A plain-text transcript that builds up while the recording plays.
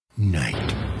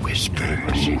Night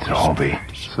Whispers. Needs a hobby.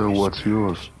 So what's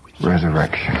yours?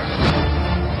 Resurrection.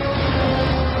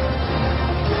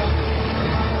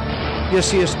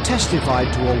 Yes, he has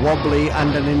testified to a wobbly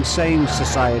and an insane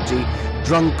society,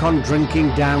 drunk on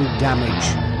drinking down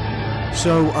damage.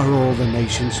 So are all the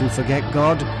nations who forget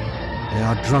God. They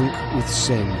are drunk with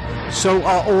sin. So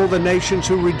are all the nations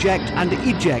who reject and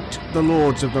eject the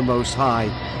lords of the Most High.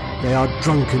 They are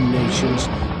drunken nations,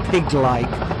 pig-like,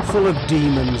 full of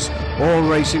demons, all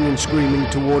racing and screaming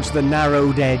towards the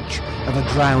narrowed edge of a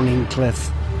drowning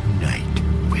cliff. Night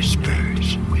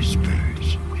Whispers.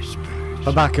 Whispers. Whispers.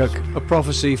 Habakkuk, a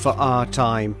prophecy for our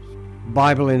time.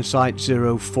 Bible Insight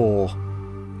 04.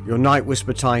 Your Night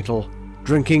Whisper title,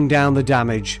 Drinking Down the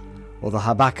Damage, or the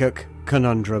Habakkuk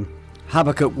Conundrum.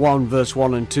 Habakkuk 1 verse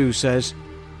 1 and 2 says,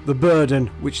 "The burden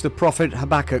which the prophet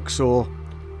Habakkuk saw.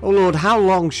 O Lord, how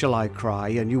long shall I cry,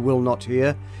 and you will not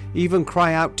hear? Even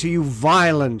cry out to you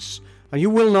violence, and you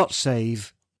will not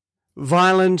save."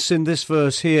 Violence in this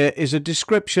verse here is a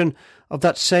description of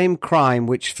that same crime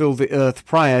which filled the earth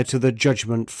prior to the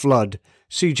judgment flood.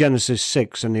 See Genesis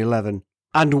 6 and 11.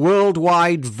 And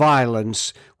worldwide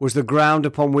violence was the ground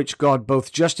upon which God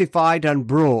both justified and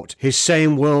brought his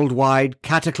same worldwide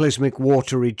cataclysmic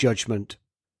watery judgment.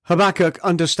 Habakkuk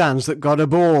understands that God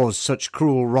abhors such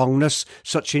cruel wrongness,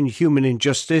 such inhuman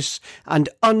injustice, and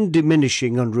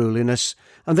undiminishing unruliness,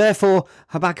 and therefore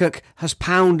Habakkuk has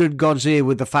pounded God's ear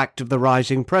with the fact of the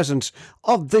rising presence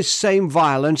of this same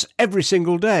violence every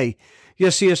single day.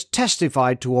 Yes, he has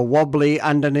testified to a wobbly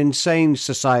and an insane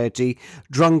society,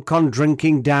 drunk on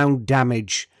drinking down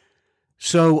damage.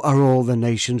 So are all the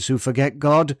nations who forget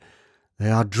God. They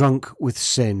are drunk with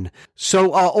sin.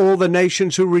 So are all the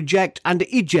nations who reject and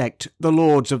eject the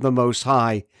lords of the Most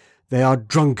High. They are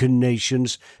drunken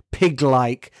nations,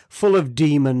 pig-like, full of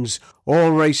demons,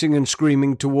 all racing and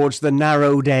screaming towards the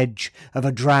narrowed edge of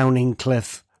a drowning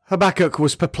cliff. Habakkuk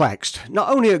was perplexed, not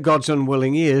only at God's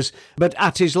unwilling ears, but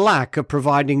at his lack of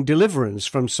providing deliverance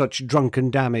from such drunken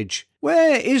damage.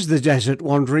 Where is the desert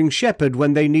wandering shepherd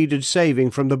when they needed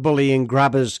saving from the bullying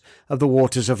grabbers of the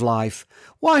waters of life?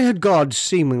 Why had God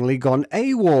seemingly gone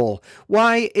AWOL?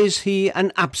 Why is he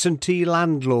an absentee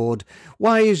landlord?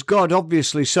 Why is God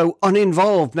obviously so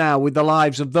uninvolved now with the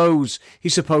lives of those he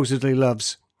supposedly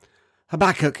loves?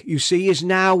 Habakkuk, you see, is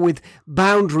now with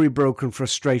boundary-broken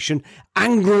frustration,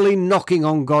 angrily knocking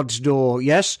on God's door.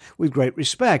 Yes, with great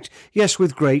respect. Yes,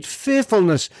 with great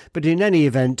fearfulness. But in any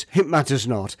event, it matters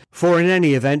not. For in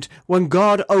any event, when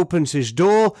God opens his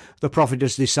door, the prophet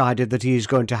has decided that he is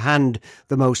going to hand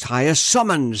the Most High a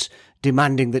summons,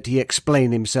 demanding that he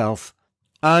explain himself.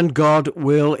 And God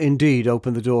will indeed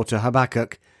open the door to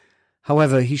Habakkuk.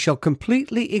 However, he shall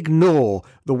completely ignore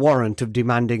the warrant of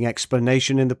demanding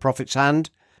explanation in the prophet's hand,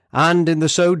 and in the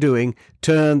so doing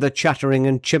turn the chattering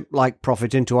and chimp-like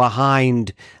prophet into a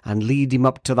hind, and lead him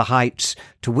up to the heights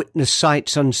to witness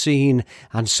sights unseen,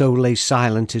 and so lay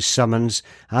silent his summons,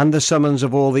 and the summons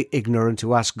of all the ignorant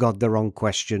who ask God the wrong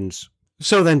questions.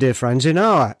 So then, dear friends, in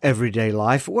our everyday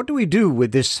life, what do we do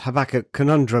with this Habakkuk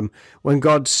conundrum when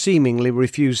God seemingly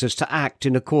refuses to act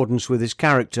in accordance with his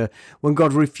character, when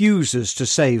God refuses to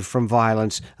save from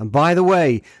violence? And by the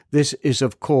way, this is,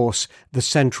 of course, the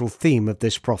central theme of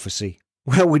this prophecy.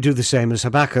 Well, we do the same as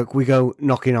Habakkuk. We go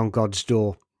knocking on God's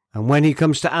door. And when he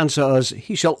comes to answer us,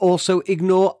 he shall also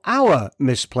ignore our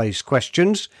misplaced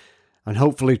questions, and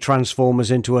hopefully transform us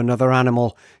into another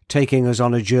animal, taking us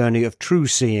on a journey of true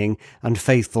seeing and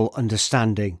faithful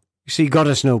understanding. You see, God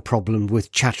has no problem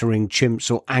with chattering chimps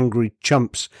or angry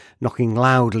chumps knocking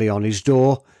loudly on his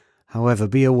door. However,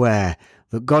 be aware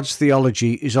that God's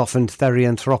theology is often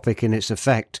therianthropic in its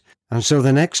effect, and so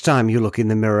the next time you look in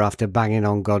the mirror after banging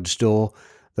on God's door,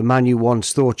 the man you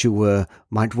once thought you were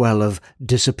might well have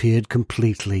disappeared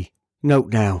completely.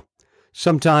 Note now,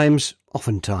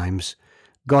 oftentimes,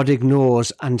 God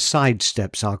ignores and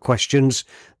sidesteps our questions,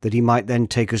 that he might then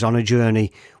take us on a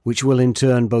journey which will in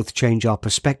turn both change our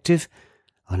perspective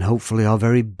and hopefully our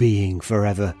very being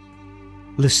forever.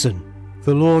 Listen,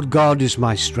 the Lord God is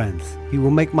my strength. He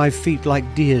will make my feet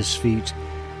like deer's feet,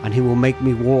 and he will make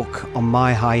me walk on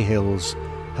my high hills.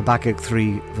 Habakkuk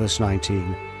 3 verse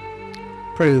 19.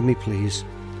 Pray with me, please.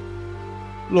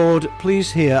 Lord,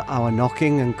 please hear our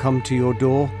knocking and come to your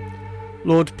door.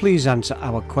 Lord, please answer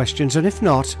our questions, and if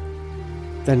not,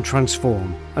 then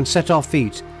transform and set our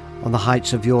feet on the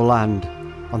heights of your land,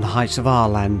 on the heights of our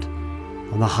land,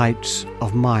 on the heights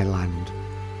of my land,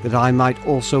 that I might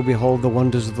also behold the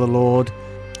wonders of the Lord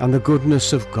and the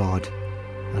goodness of God,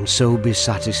 and so be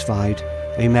satisfied.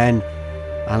 Amen,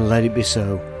 and let it be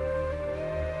so.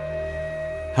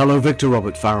 Hello, Victor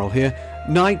Robert Farrell here,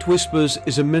 Night Whispers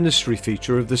is a ministry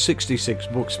feature of the 66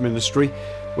 Books Ministry,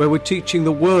 where we're teaching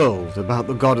the world about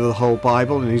the God of the whole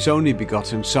Bible and His only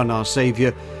begotten Son, our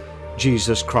Saviour,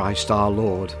 Jesus Christ our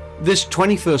Lord. This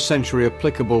 21st century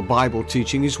applicable Bible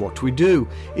teaching is what we do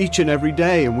each and every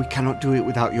day, and we cannot do it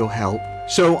without your help.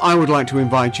 So I would like to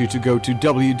invite you to go to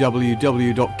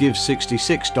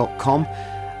www.give66.com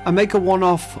and make a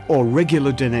one-off or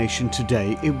regular donation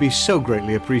today. It would be so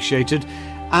greatly appreciated,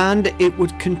 and it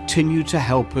would continue to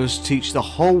help us teach the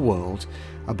whole world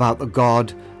about the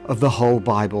God of the whole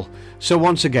Bible. So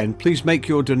once again, please make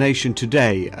your donation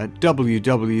today at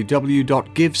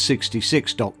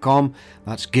www.give66.com.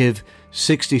 That's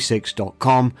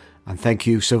give66.com, and thank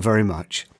you so very much.